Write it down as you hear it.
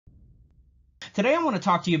Today I want to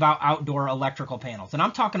talk to you about outdoor electrical panels, and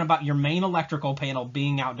I'm talking about your main electrical panel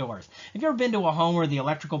being outdoors. Have you ever been to a home where the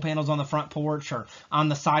electrical panel's on the front porch or on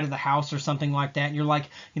the side of the house or something like that, and you're like,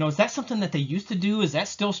 is that something that they used to do? Is that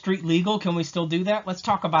still street legal? Can we still do that? Let's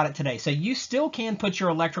talk about it today. So you still can put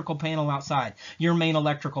your electrical panel outside, your main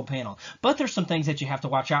electrical panel, but there's some things that you have to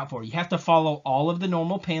watch out for. You have to follow all of the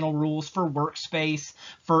normal panel rules for workspace,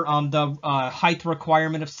 for the height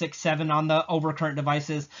requirement of 6'7" on the overcurrent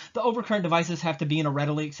devices. The overcurrent devices have to be in a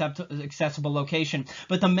readily accessible location.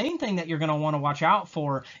 But the main thing that you're going to want to watch out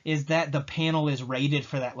for is that the panel is rated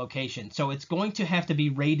for that location. So it's going to have to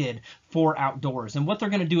be rated for outdoors. And what they're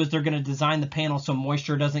going to do is they're going to design the panel so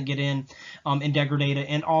moisture doesn't get in and degrade it.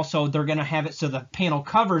 And also they're going to have it so the panel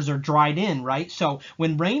covers are dried in, right? So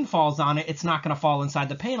when rain falls on it, it's not going to fall inside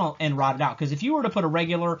the panel and rot it out. Because if you were to put a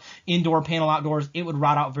regular indoor panel outdoors, it would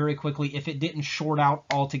rot out very quickly if it didn't short out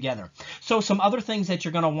altogether. So some other things that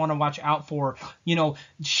you're going to want to watch out for,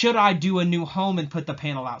 should I do a new home and put the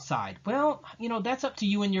panel outside? Well, that's up to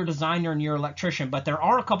you and your designer and your electrician, but there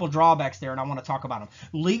are a couple drawbacks there, and I want to talk about them.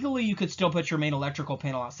 Legally, you could still put your main electrical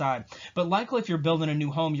panel outside, but likely if you're building a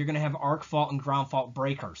new home, you're going to have arc fault and ground fault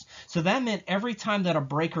breakers. So that meant every time that a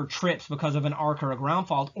breaker trips because of an arc or a ground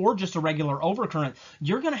fault or just a regular overcurrent,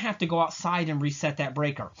 you're going to have to go outside and reset that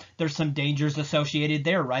breaker. There's some dangers associated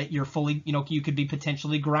there, right? You're fully, you could be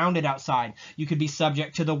potentially grounded outside. You could be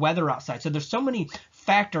subject to the weather outside. So there's so many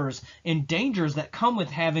factors and dangers that come with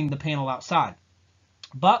having the panel outside.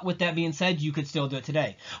 But with that being said, you could still do it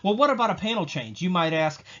today. Well, what about a panel change? You might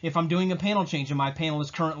ask, if I'm doing a panel change and my panel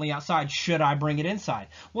is currently outside, should I bring it inside?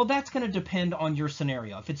 Well, that's going to depend on your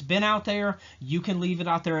scenario. If it's been out there, you can leave it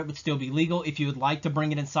out there. It would still be legal. If you would like to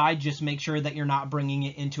bring it inside, just make sure that you're not bringing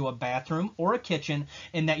it into a bathroom or a kitchen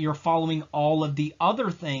and that you're following all of the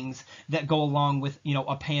other things that go along with,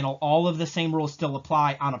 a panel. All of the same rules still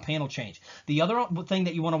apply on a panel change. The other thing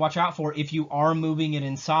that you want to watch out for if you are moving it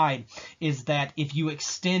inside is that if you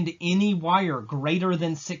extend any wire greater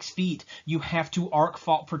than 6 feet, you have to arc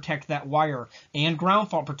fault protect that wire and ground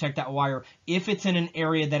fault protect that wire if it's in an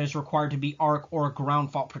area that is required to be arc or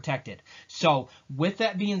ground fault protected. So with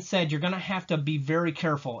that being said, you're going to have to be very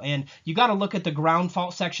careful, and you got to look at the ground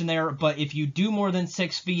fault section there, but if you do more than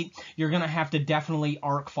 6 feet, you're going to have to definitely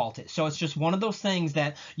arc fault it. So it's just one of those things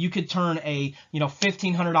that you could turn a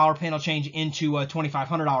 $1,500 panel change into a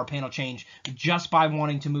 $2,500 panel change just by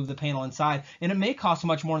wanting to move the panel inside, and it may cost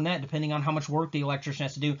much more than that depending on how much work the electrician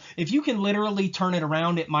has to do. If you can literally turn it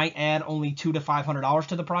around, it might add only $200 to $500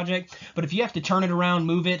 to the project, but if you have to turn it around,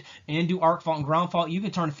 move it, and do arc fault and ground fault, you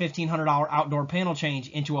can turn a $1,500 outdoor panel change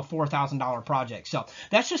into a $4,000 project. So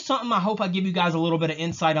that's just something. I hope I give you guys a little bit of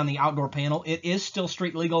insight on the outdoor panel. It is still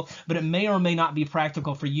street legal, but it may or may not be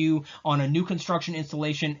practical for you on a new construction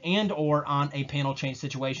installation and or on a panel change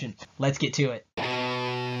situation. Let's get to it.